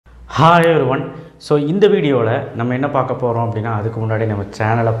Hi everyone. So இந்த வீடியோவில் நம்ம என்ன பார்க்க போகிறோம் அப்படின்னா அதுக்கு முன்னாடி நம்ம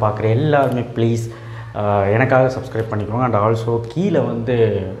சேனலை பார்க்குற எல்லாருமே ப்ளீஸ் எனக்காக சப்ஸ்கிரைப் பண்ணிக்கோங்க அண்ட் ஆல்சோ கீழே வந்து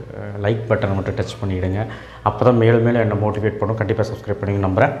லைக் பட்டனை மட்டும் டச் பண்ணிவிடுங்க. அப்போ தான் மேலும் மேலும் என்னை மோட்டிவேட் பண்ணும். கண்டிப்பாக சப்ஸ்கிரைப் பண்ணி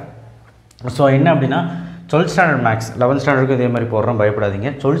நம்புகிறேன். ஸோ என்ன அப்படின்னா 12th ஸ்டாண்டர்ட் மேக்ஸ் 11th ஸ்டாண்டர்டுக்கு இதே மாதிரி போடுறோம், பயப்படாதீங்க.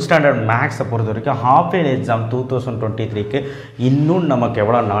 12th ஸ்டாண்டர்ட் மேக்ஸை பொறுத்த வரைக்கும் ஹாஃப் இயர் எக்ஸாம் 2023க்கு இன்னும் நமக்கு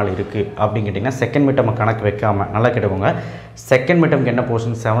எவ்வளோ நாள் இருக்குது அப்படின்னு கேட்டிங்கன்னா செகண்ட் மிட்டம் கணக்கு வைக்காமல் நல்லா கேட்டுக்கோங்க. செகண்ட் மிட்டம்க்கு என்ன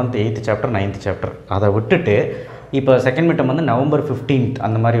portion 7th 8th chapter 9th chapter அதை விட்டுட்டு இப்போ செகண்ட் மிட்டம் வந்து நவம்பர் 15th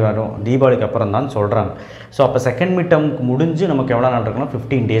அந்த மாதிரி வரும், தீபாவளிக்கு அப்புறம் தான் சொல்கிறாங்க. ஸோ அப்போ செகண்ட் மிட்டம்க்கு முடிஞ்சு நமக்கு எவ்வளோ நாள் இருக்குன்னா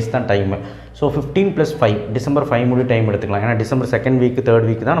 15 days தான் டைமு. ஸோ 15 + 5 டிசம்பர் 5 முடி டைம் எடுத்துக்கலாம். ஏன்னா December second week third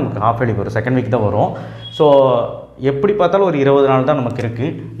week தான் நமக்கு ஹாஃப் இயர்லி வரும், செகண்ட் வீக் தான் வரும். ஸோ எப்படி பார்த்தாலும் ஒரு 20 நாள் தான் நமக்கு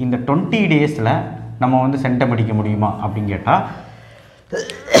இருக்குது. இந்த 20 daysல நம்ம வந்து சென்டம் அடிக்க முடியுமா அப்படின்னு கேட்டால்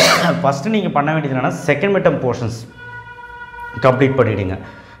ஃபஸ்ட்டு நீங்கள் பண்ண வேண்டியது என்னென்னா செகண்ட் மிட்டம் போர்ஷன்ஸ் கம்ப்ளீட் பண்ணிவிடுங்க.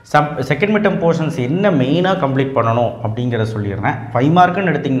 செகண்ட் மிட்டம் போர்ஷன்ஸ் என்ன மெயினாக கம்ப்ளீட் பண்ணணும் அப்படிங்கிறத சொல்லிடுறேன். 5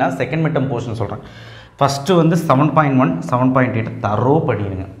 மார்க்குன்னு எடுத்திங்கன்னா செகண்ட் மிட்டம் போர்ஷன் சொல்கிறேன். ஃபஸ்ட்டு வந்து 7.1 7.8 தரோ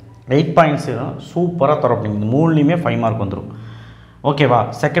பண்ணிடுங்க. 8.0 சூப்பராக தரோ பண்ணிங்க. இந்த மூணுலேயுமே 5 மார்க் வந்துடும். ஓகேவா?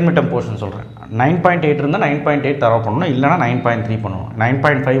 செகண்ட் மிட்டம் போர்ஷன் சொல்கிறேன். 9.8 இருந்தால் 9.8 தரோ பண்ணணும், இல்லைனா 9.3 பண்ணணும்.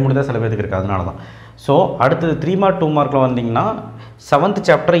 9.5 முடிதான் சில பேருக்கு இருக்குது, அதனால தான். ஸோ அடுத்தது 3 மார்க் 2 மார்க்கில் வந்தீங்கன்னா 7th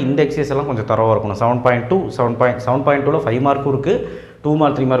சாப்டர் இந்த எக்ஸசைஸ் எல்லாம் கொஞ்சம் தரவாக இருக்கணும். 7.2 7.2ல் 5 மார்க்கும் இருக்குது, 2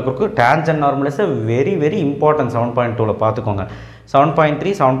 மார்க் 3 மார்க் இருக்குது. டேன்ஜென்ட் நார்மலைஸை வெரி வெரி இம்பார்ட்டன்ட் 7.2ல் பார்த்துக்கோங்க.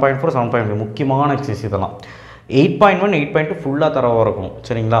 7.3 7.4 7.5 முக்கியமான எக்ஸசைஸ் இதெல்லாம். 8.1 8.2 ஃபுல்லாக தரவாக இருக்கணும்,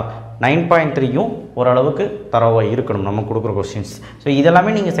 சரிங்களா? 9.3யும் ஓரளவுக்கு தரவாக இருக்கணும் நம்ம கொடுக்குற கொஸ்டின்ஸ். ஸோ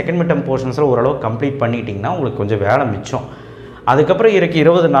இதெல்லாமே நீங்கள் செகண்ட் மிட்டம் போர்ஷன்ஸில் ஓரளவுக்கு கம்ப்ளீட் பண்ணிட்டீங்கன்னா உங்களுக்கு கொஞ்சம் வேலை மிச்சம். அதுக்கப்புறம் இருக்க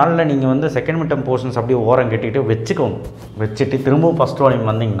 20 நாளில் நீங்கள் வந்து செகண்ட் மிட்டம் போர்ஷன்ஸ் அப்படியே ஓரம் கட்டிட்டு வச்சுட்டு திரும்பவும் ஃபஸ்ட் வால்யூம்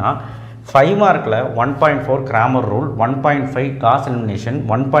வந்தீங்கன்னா 5 மார்க்கில் 1.4 grammar rule, 1.5 Gauss elimination,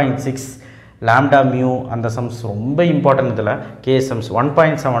 1.6 lambda mu அந்த சம்ஸ் ரொம்ப இம்பார்ட்டன்ட். இதில் கேஎஸ்எம்ஸ்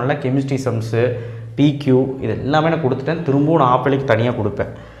 1.7ல் கெமிஸ்ட்ரி சம்ஸு பிக்யூ இது எல்லாமே நான் கொடுத்துட்டேன். திரும்பவும் நான் ஆப்பிளுக்கு தனியாக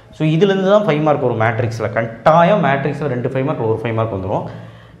கொடுப்பேன். ஸோ இதுலேருந்து தான் 5 மார்க் வரும். மேட்ரிக்ஸில் கட்டாயம் மேட்ரிக்ஸில் 2 5 மார்க் ஒரு 5 மார்க் வந்துடும்.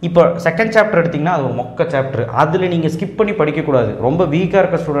 இப்போ செகண்ட் சாப்டர் எடுத்திங்கன்னா அது ஒரு மொக்க சாப்டர். அதில் நீங்கள் ஸ்கிப் பண்ணி படிக்கக்கூடாது. ரொம்ப வீக்காக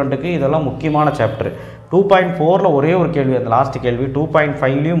இருக்க ஸ்டூடெண்ட்டுக்கு இதெல்லாம் முக்கியமான சாப்டர். 2.4ல் ஒரே ஒரு கேள்வி, அந்த லாஸ்ட் கேள்வி.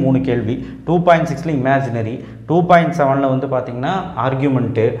 2.5லேயும் 3 கேள்வி. 2.6ல் இமேஜினரி. 2.7ல் வந்து பார்த்திங்கன்னா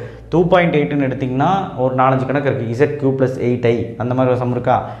ஆர்கியூமெண்ட்டு. 2.8ன்னு எடுத்திங்கன்னா ஒரு 4-5 கணக்கு இருக்குது. ZQ + 8i அந்த மாதிரி ஒரு சம்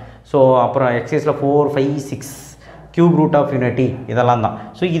இருக்கா. ஸோ அப்புறம் எக்ஸசைஸில் 4 5 6 கியூப் ரூட் ஆஃப் யூனிட்டி இதெல்லாம் தான்.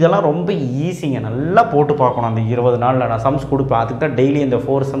 ஸோ இதெல்லாம் ரொம்ப ஈஸிங்க, நல்லா போட்டு பார்க்கணும். அந்த 20 நாளில் நான் சம்ஸ் கொடுப்பேன். அதுக்கு தான் டெய்லி இந்த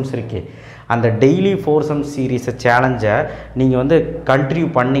 4 சம்ஸ் இருக்குது. அந்த டெய்லி 4 சம்ஸ் சீரீஸை சேலஞ்சை நீங்கள் வந்து கண்டினியூ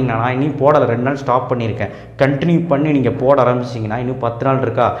பண்ணிங்கன்னா, நான் இன்னும் போடலை, 2 நாள் ஸ்டாப் பண்ணியிருக்கேன். கண்டினியூ பண்ணி நீங்கள் போட ஆரம்பிச்சிங்கன்னா இன்னும் 10 நாள்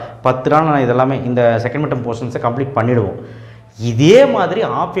இருக்கா, 10 நாள் நான் இதெல்லாமே இந்த செகண்ட் மிட்டம் போர்ஷன்ஸை கம்ப்ளீட் பண்ணிவிடுவோம். இதே மாதிரி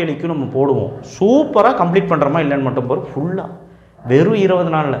ஆஃப் இயர்லிக்கும் நம்ம போடுவோம். சூப்பராக கம்ப்ளீட் பண்ணுறோமா இல்லைன்னு மட்டும் போகிறோம். ஃபுல்லாக வெறும் 20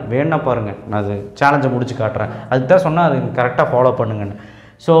 நாளில் வேணா பாருங்கள், நான் அது சேலஞ்சை முடிச்சு காட்டுறேன். அதுக்கு தான் சொன்னால் அது கரெக்டாக ஃபாலோ பண்ணுங்கன்னு.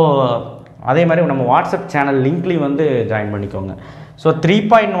 ஸோ அதே மாதிரி நம்ம வாட்ஸ்அப் சேனல் லிங்க்லேயும் வந்து ஜாயின் பண்ணிக்கோங்க. ஸோ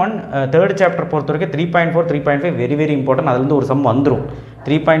 3.1 தேர்ட் சாப்டர் பொறுத்த வரைக்கும் 3.4 3.5 வெரி வெரி இம்பார்ட்டன்ட். அதுலேருந்து ஒரு சம் வந்துடும்.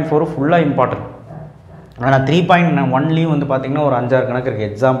 3.4 ஃபுல்லாக இம்பார்ட்டன்ட். ஆனால் 3.1லேயும் வந்து பார்த்திங்கன்னா ஒரு 5-6 கணக்கு இருக்குது.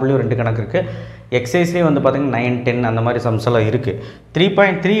 எக்ஸாம்பிள்லேயும் 2 கணக்கு இருக்குது. எக்ஸசைஸ்லேயும் வந்து பார்த்திங்கன்னா 9 10 அந்த மாதிரி சம்ஸ் எல்லாம் இருக்குது.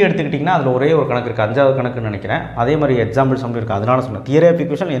 3.3 எடுத்துக்கிட்டிங்கன்னா அதில் ஒரே ஒரு கணக்கு இருக்குது, 5வது கணக்குன்னு நினைக்கிறேன். அதே மாதிரி எக்ஸாம்பிள் சம் இருக்குது. அதனால சொன்னேன் தியரி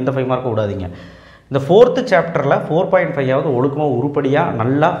அப்ளிகேஷன் எந்த 5 மார்க்கும் விடாதீங்க. இந்த 4th சாப்டரில் 4.5ஆவது ஒழுக்கமாக உருப்படியாக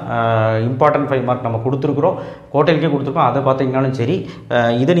நல்லா இம்பார்ட்டன்ட் 5 மார்க் நம்ம கொடுத்துருக்குறோம். கோட்டையிலுக்கே கொடுத்துருக்கோம். அதை பார்த்தீங்கன்னாலும் சரி,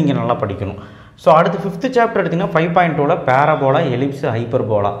 இதை நீங்கள் நல்லா படிக்கணும். ஸோ அடுத்து 5th சாப்டர் எடுத்திங்கன்னா 5.2ல் பேராபோலா எலிப்ஸ்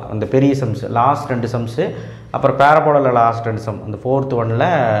ஹைப்பர்போலா அந்த பெரிய சம்ஸ் லாஸ்ட் 2 சம்ஸு, அப்புறம் பேராபோலாவில் லாஸ்ட் 2 சம், அந்த 4th ஒன்னில்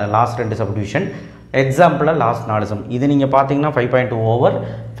லாஸ்ட் 2 சப்டிவிஷன், எக்ஸாம்பிளில் லாஸ்ட் 4 சம். இது நீங்கள் பார்த்தீங்கன்னா 5.2 ஓவர்.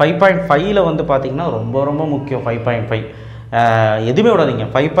 5.5ல் வந்து பார்த்திங்கன்னா ரொம்ப ரொம்ப முக்கியம் 5.5. எதுவுமே விடாதீங்க.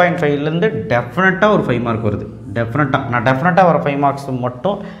 5.5லேருந்து டெஃபினட்டாக ஒரு 5 மார்க் வருது. டெஃபினட்டாக வர 5 மார்க்ஸ்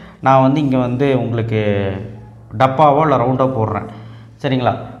மட்டும் நான் வந்து இங்கே வந்து உங்களுக்கு டப்பாவோ இல்லை ரவுண்டாக போடுறேன்,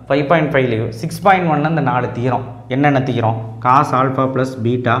 சரிங்களா? 5.5லேயும் 6.1 இந்த 4 தீரம் என்னென்ன தீரம்? Cos alpha plus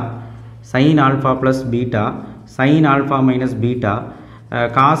beta, sign alpha plus beta, sign alpha minus beta,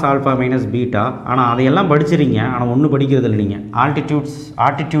 cos alpha minus beta. ஆனால் அதையெல்லாம் படிச்சிருங்க, ஆனால் ஒன்றும் படிக்கிறது இல்லை நீங்கள்.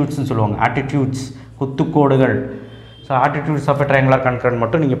 ஆட்டிடியூட்ஸ்னு சொல்லுவாங்க. Attitudes குத்துக்கோடுகள். So attitudes of triangular concurrent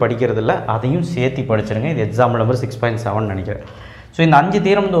மட்டும் நீங்கள் படிக்கிறது இல்லை, அதையும் சேர்த்து படிச்சிருங்க. இது எக்ஸாம்பிள் நம்பர் 6.7 நினைக்கிறேன். ஸோ இந்த 5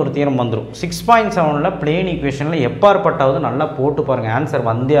 தீரம் ஒரு தீரம் வந்துடும். 6.7ல் பிளேன் ஈக்குவேஷனில் எப்பாற்பட்டாவது நல்லா போட்டு பாருங்கள், ஆன்சர்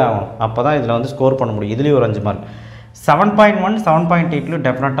வந்தே ஆகணும். அப்போ தான் இதில் வந்து ஸ்கோர் பண்ண முடியும். இதுலேயும் ஒரு 5 மார்க். 7.1 7.8லையும்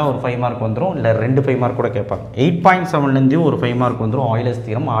டெஃபினட்டாக ஒரு 5 மார்க் வந்துடும், இல்லை 2 5 மார்க் கூட கேட்பாங்க. 8.7லேருந்தையும் ஒரு 5 மார்க் வந்துடும். ஆயிலர்ஸ்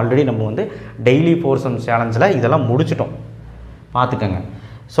தீரம் ஆல்ரெடி நம்ம வந்து டெய்லி 4 சம்ஸ் சேலஞ்சில் இதெல்லாம் முடிச்சிட்டோம், பார்த்துக்கோங்க.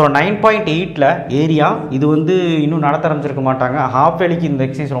 ஸோ 9.8ல் ஏரியா இது வந்து இன்னும் நடத்த ஆரம்பிச்சிருக்க மாட்டாங்க. ஹாஃப் வேலிக்கு இந்த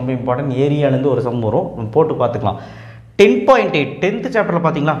எக்ஸசைஸ் ரொம்ப இம்பார்ட்டன்ட். ஏரியாலேருந்து ஒரு சம் வரும், போட்டு பார்த்துக்கலாம். 10.8 10th சாப்டரில்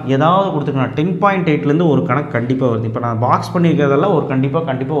பார்த்தீங்களா ஏதாவது கொடுத்துருக்கேன். 10.8லேருந்து ஒரு கணக்கு கண்டிப்பாக வருது. இப்போ நான் பாக்ஸ் பண்ணியிருக்கிறதெல்லாம் ஒரு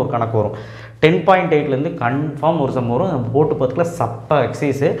கண்டிப்பாக ஒரு கணக்கு வரும். 10.8லேருந்து கன்ஃபார்ம் ஒரு சம் வரும். நம்ம போட்டு பார்த்துக்கலாம். சப்ப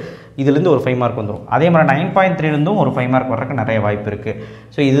எக்ஸசைஸு. இதுலேருந்து ஒரு 5 மார்க் வந்துடும். அதே மாதிரி 9.3லேருந்தும் ஒரு 5 மார்க் வர்றதுக்கு நிறைய வாய்ப்பு இருக்குது.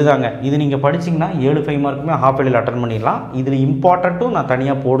 ஸோ இதுதாங்க. இது நீங்கள் படிச்சிங்கன்னா 7 5 மார்க்குமே ஹாஃப் வேலியில் அட்டன் பண்ணிடலாம். இதில் இம்பார்ட்டண்ட்டும் நான்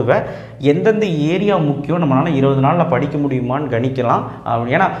தனியாக போடுவேன். எந்தெந்த ஏரியா முக்கியம் நம்மளால் 20 நாளில் படிக்க முடியுமான்னு கணிக்கலாம்.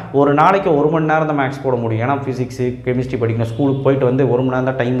 ஏன்னா ஒரு நாளைக்கு 1 மணி நேரம் தான் மேக்ஸ் போட முடியும். ஏன்னா ஃபிசிக்ஸு கெமிஸ்ட்ரி படிக்கணும். ஸ்கூலுக்கு போயிட்டு வந்து 1 மணி நேரம்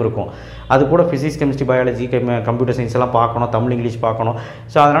தான் டைம் இருக்கும். அது கூட physics chemistry biology computer science எல்லாம் பார்க்கணும், தமிழ் இங்கிலீஷ் பார்க்கணும்.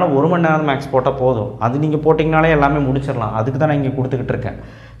 ஸோ அதனால் 1 மணி நேரம் மேக்ஸ் போட்டால் போதும். அது நீங்கள் போட்டிங்கனாலே எல்லாமே முடிச்சிடலாம். அதுக்கு தான் நான் இங்கே கொடுத்துக்கிட்டு இருக்கேன்.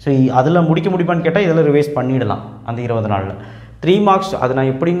 ஸோ அதில் முடிக்க முடியுமான்னு கேட்டால் இதில் ரிவைஸ் பண்ணிடலாம் அந்த 20 நாளில். 3 மார்க்ஸ் அது நான்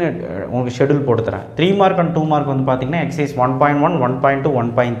எப்படின்னு உங்களுக்கு ஷெடியூல் போட்டு தரேன். 3 மார்க் அண்ட் 2 மார்க் வந்து பார்த்தீங்கன்னா எக்ஸசைஸ் 1.1 1.2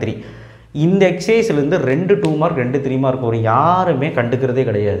 1.3 இந்த எக்ஸசைஸ்லேருந்து 2 2 மார்க் 2 3 மார்க் வரும். யாருமே கண்டுக்கிறதே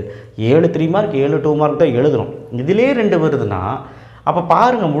கிடையாது. 7 3 மார்க் 7 2 மார்க் தான் எழுதுகிறோம். இதிலே 2 வருதுன்னா அப்போ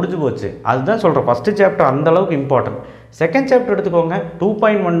பாருங்கள் முடிஞ்சு போச்சு. அதுதான் சொல்கிறேன். ஃபஸ்ட்டு சாப்டர் அந்தளவுக்கு இம்பார்ட்டன்ட். செகண்ட் சாப்டர் எடுத்துக்கோங்க.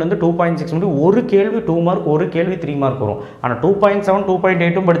 2.1லேருந்து 2.6 முடியும். ஒரு கேள்வி 2 மார்க், ஒரு கேள்வி 3 மார்க் வரும். ஆனால் 2.7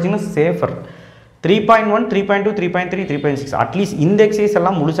 2.8 படிச்சிங்கன்னா சேஃபர். 3.1 3.2 3.3 3.6 அட்லீஸ்ட் இந்த எக்ஸசைஸ்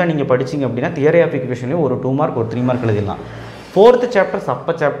எல்லாம் முழுசாக நீங்கள் படிச்சிங்க அப்படின்னா தியரி ஆஃப் ஈக்குவேஷன்லேயும் ஒரு 2 மார்க் ஒரு 3 மார்க் எழுதிடலாம். 4th சாப்டர்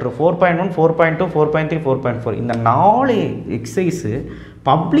சப்ப சாப்டர் 4.1 4.2 4.3 4.4 இந்த 4 exercise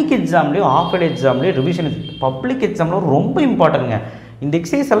public எக்ஸாம்லேயும் half yearly எக்ஸாம்லேயும் revision public எக்ஸாமில் ரொம்ப இம்பார்ட்டன்ங்க. இந்த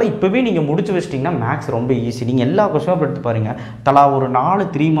எக்ஸசைஸ் எல்லாம் இப்போவே நீங்கள் முடிச்சு வச்சிட்டிங்கன்னா மேக்ஸ் ரொம்ப ஈஸி. நீங்கள் எல்லா கொஸ்டினும் எடுத்து பாருங்கள். தலா ஒரு 4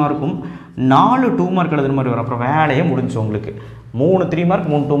 3 மார்க்கும் 4 2 மார்க் எழுதுற மாதிரி வரும். அப்புறம் வேலையே முடிஞ்சு உங்களுக்கு 3 3 மார்க்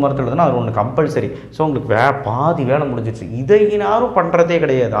 3 2 மார்க் எழுதுனா அது ஒன்று கம்பல்சரி. ஸோ உங்களுக்கு பாதி வேலை முடிஞ்சிடுச்சு. இதை யாரும் பண்ணுறதே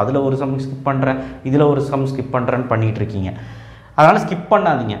கிடையாது. அதில் ஒரு சம் ஸ்கிப் பண்ணுறேன், இதில் ஒரு சம் ஸ்கிப் பண்ணுறேன்னு பண்ணிகிட்டு இருக்கீங்க. அதனால் ஸ்கிப்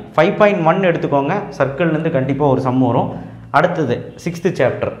பண்ணாதீங்க. 5.1 எடுத்துக்கோங்க. சர்க்கிள்லேருந்து கண்டிப்பாக ஒரு சம் வரும். அடுத்தது 6th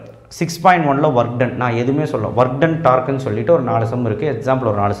சாப்டர் 6.1ல் ஒர்க் டன். நான் எதுவுமே சொல்ல ஒர்க் டன் டார்க்குன்னு சொல்லிட்டு ஒரு 4 சம் இருக்குது. எக்ஸாம்பிள்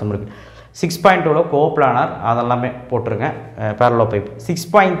ஒரு 4 சம் இருக்குது. 6.2ல் கோப்ளானார் அதெல்லாமே போட்டிருங்க. பேரலோ பைப்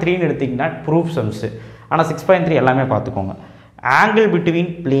 6.3ன்னு எடுத்திங்கன்னா ப்ரூஃப் சம்ஸு. ஆனால் 6.3 எல்லாமே பார்த்துக்கோங்க. Angle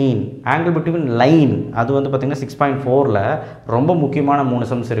between plane, angle between line அது வந்து பார்த்திங்கன்னா 6.4ல் ரொம்ப முக்கியமான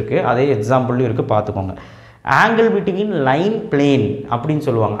 3 சம்ஸ் இருக்குது. அதே எக்ஸாம்பிள்லையும் இருக்குது, பார்த்துக்கோங்க. ஆங்கிள் பிட்வீன் லைன் பிளேன் அப்படின்னு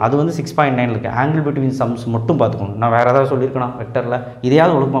சொல்லுவாங்க. அது வந்து 6.9 இருக்குது. ஆங்கிள் பிட்வீன் சம்ஸ் மட்டும் பார்த்துக்கோங்க. நான் வேறு ஏதாவது சொல்லியிருக்கேன் வெக்டரில்,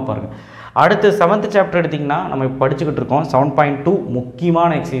 இதையாவது ஒழுக்கமாக பாருங்கள். அடுத்து 7th சாப்டர் எடுத்திங்கன்னா நம்ம படிச்சுக்கிட்டு இருக்கோம். 7.2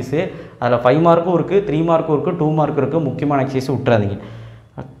 முக்கியமான எக்ஸசைஸு. அதில் 5 மார்க்கும் இருக்குது, 3 மார்க்கும் இருக்குது, 2 மார்க் இருக்குது. முக்கியமான எக்ஸசைஸ் விட்டுறாதீங்க.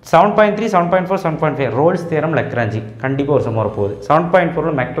 7.3 7.4 7.5 ரோல்ஸ் தியரம் லெக்ராஞ்சி கண்டிப்பாக ஒரு சம் வரப்போகுது.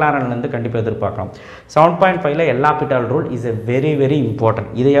 7.4ல் மெக்லாரன்லேருந்து கண்டிப்பாக எதிர்பார்க்கலாம். 7.5ல் எல்ஹாபிட்டால் rule is a very very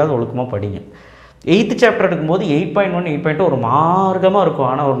important. இதையாவது ஒழுக்கமாக படிங்க. 8th சாப்டர் எடுக்கும்போது 8.1 8.2 ஒரு மார்க்கமாக இருக்கும்.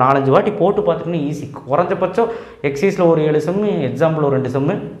 ஆனால் ஒரு 4-5 வாட்டி போட்டு பார்த்துக்கின்னு ஈஸி. குறைஞ்சபட்சம் எக்ஸசைஸில் ஒரு 7 சம்மு, எக்ஸாம்பிள் ஒரு 2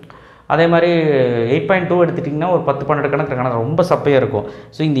 சம்மு. அதே மாதிரி 8.2 எடுத்துட்டிங்கன்னா ஒரு 10-12 கணக்கு ரொம்ப சப்பையாக இருக்கும்.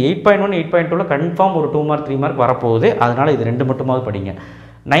 ஸோ இந்த 8.1 8.2ல் கன்ஃபார்ம் ஒரு 2 மார்க் 3 மார்க் வரப்போகுது. அதனால் இது 2 மட்டுமாவது படிங்க.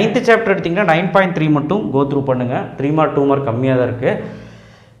 9th சாப்டர் எடுத்திங்கன்னா 9.3 மட்டும் கோ த்ரூ பண்ணுங்கள். 3 மார்க் 2 மார்க் கம்மியாக தான் இருக்குது.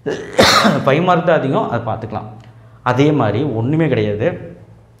 5 மார்க் தான் அதிகம், அதை பார்த்துக்கலாம். அதே மாதிரி ஒன்றுமே கிடையாது.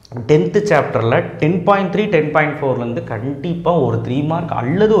 10th சாப்டரில் 10.3 10.4லேருந்து கண்டிப்பாக ஒரு 3 மார்க்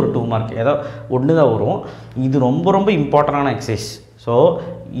அல்லது ஒரு 2 மார்க் ஏதோ ஒன்று தான் வரும். இது ரொம்ப ரொம்ப இம்பார்ட்டண்டான எக்ஸசைஸ். ஸோ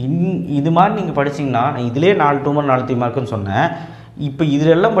இது மாதிரி நீங்கள் படிச்சிங்கன்னா இதிலே 4 2 மார்க் 4 3 மார்க்குன்னு சொன்னேன். இப்போ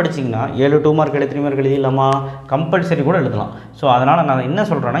இதிலெல்லாம் படிச்சிங்கன்னா 7 2 மார்க் 7 3 மார்க் எழுதிடலாமா? கம்பல்சரி கூட எழுதலாம். ஸோ அதனால் நான் என்ன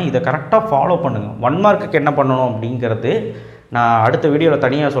சொல்கிறேன்னா இதை கரெக்டாக ஃபாலோ பண்ணுங்கள். 1 மார்க்குக்கு என்ன பண்ணணும் அப்படிங்கிறது நான் அடுத்த வீடியோவில்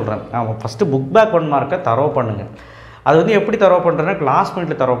தனியாக சொல்கிறேன். ஃபஸ்ட்டு புக் பேக் 1 மார்க்கை தரவு பண்ணுங்கள். அது வந்து எப்படி தரவு பண்ணுறேன்னா கிளாஸ்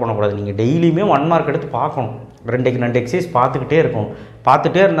மினிட்டில் தரவு பண்ணக்கூடாது. நீங்கள் டெய்லியுமே 1 மார்க் எடுத்து பார்க்கணும். 2 எக்ஸசைஸ் பார்த்துக்கிட்டே இருக்கணும்.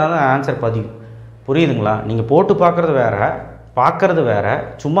 பார்த்துட்டே இருந்தால் தான் ஆன்சர் பதியும். புரியுதுங்களா? நீங்கள் போட்டு பார்க்குறது வேறு, பார்க்குறது வேறு,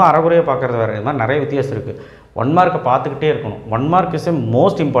 சும்மா அரைகுறையாக பார்க்குறது வேறு. இது மாதிரி நிறைய வித்தியாசம் இருக்குது. 1 மார்க்கை பார்த்துக்கிட்டே இருக்கணும். 1 mark is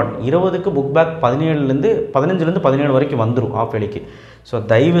most important. 20க்கு book back 15லேருந்து 17 வரைக்கும் வந்துடும் ஆஃப் வேலிக்கு. ஸோ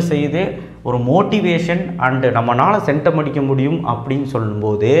தயவு செய்து ஒரு மோட்டிவேஷன் அண்டு நம்மளால் சென்டம் அடிக்க முடியும் அப்படின்னு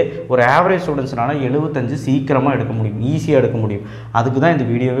சொல்லும்போது ஒரு ஆவரேஜ் ஸ்டூடெண்ட்ஸ்னால 75 சீக்கிரமாக எடுக்க முடியும், ஈஸியாக எடுக்க முடியும். அதுக்கு தான் இந்த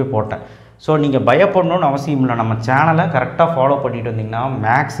வீடியோவே போட்டேன். ஸோ நீங்கள் பயப்படணும்னு அவசியம் இல்லை. நம்ம சேனலை கரெக்டாக ஃபாலோ பண்ணிட்டு வந்தீங்கன்னா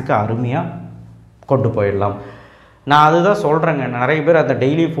மேக்ஸுக்கு அருமையாக கொண்டு போயிடலாம். நான் அதுதான் சொல்கிறேங்க. நிறைய பேர் அந்த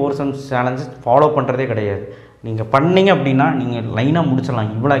டெய்லி 4 சம்ஸ் சேலஞ்சஸ் ஃபாலோ பண்ணுறதே கிடையாது. நீங்கள் பண்ணிங்க அப்படின்னா நீங்கள் லைனாக முடிச்சிடலாம்.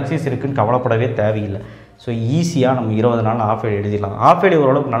 இவ்வளோ எக்ஸசைஸ் இருக்குதுன்னு கவலைப்படவே தேவையில்லை. ஸோ ஈஸியாக நம்ம 20 நாள் ஆஃப் இயர்லி எழுதிடலாம். ஆஃப் இயர்லி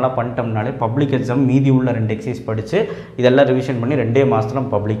ஓரளவுக்கு நல்லா பண்ணிட்டோம்னாலே பப்ளிக் எக்ஸாம் மீதி உள்ள 2 எக்ஸசைஸ் படித்து இதெல்லாம் ரிவிஷன் பண்ணி 2 மாதத்தில்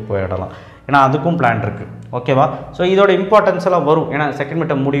நம்ம பப்ளிக் போயிடலாம். ஏன்னா அதுக்கும் பிளான் இருக்குது. ஓகேவா? ஸோ இதோட இம்பார்ட்டன்ஸ் எல்லாம் வரும். ஏன்னா செகண்ட்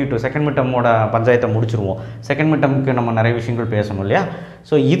மிட்டம் முடிவிட்டு செகண்ட் மிட்டமோட பஞ்சாயத்தை முடிச்சிருவோம். செகண்ட் மிட்டமுக்கு நம்ம நிறைய விஷயங்கள் பேசணும் இல்லையா?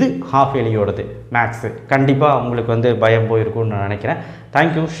 ஸோ இது ஹாஃப் இயர்லியோடது மேக்ஸு. கண்டிப்பாக உங்களுக்கு வந்து பயம் போயிருக்கும்னு நான் நினைக்கிறேன்.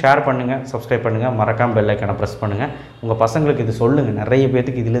 தேங்க்யூ. ஷேர் பண்ணுங்கள், சப்ஸ்கிரைப் பண்ணுங்கள், மறக்காமல் பெல் ஐக்கானை ப்ரெஸ் பண்ணுங்கள். உங்கள் பசங்களுக்கு இது சொல்லுங்கள். நிறைய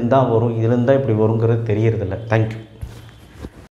பேத்துக்கு இதுலேருந்து தான் வரும், இதுலேருந்து தான் இப்படி வருங்கிறது தெரியறதில்ல. தேங்க்யூ.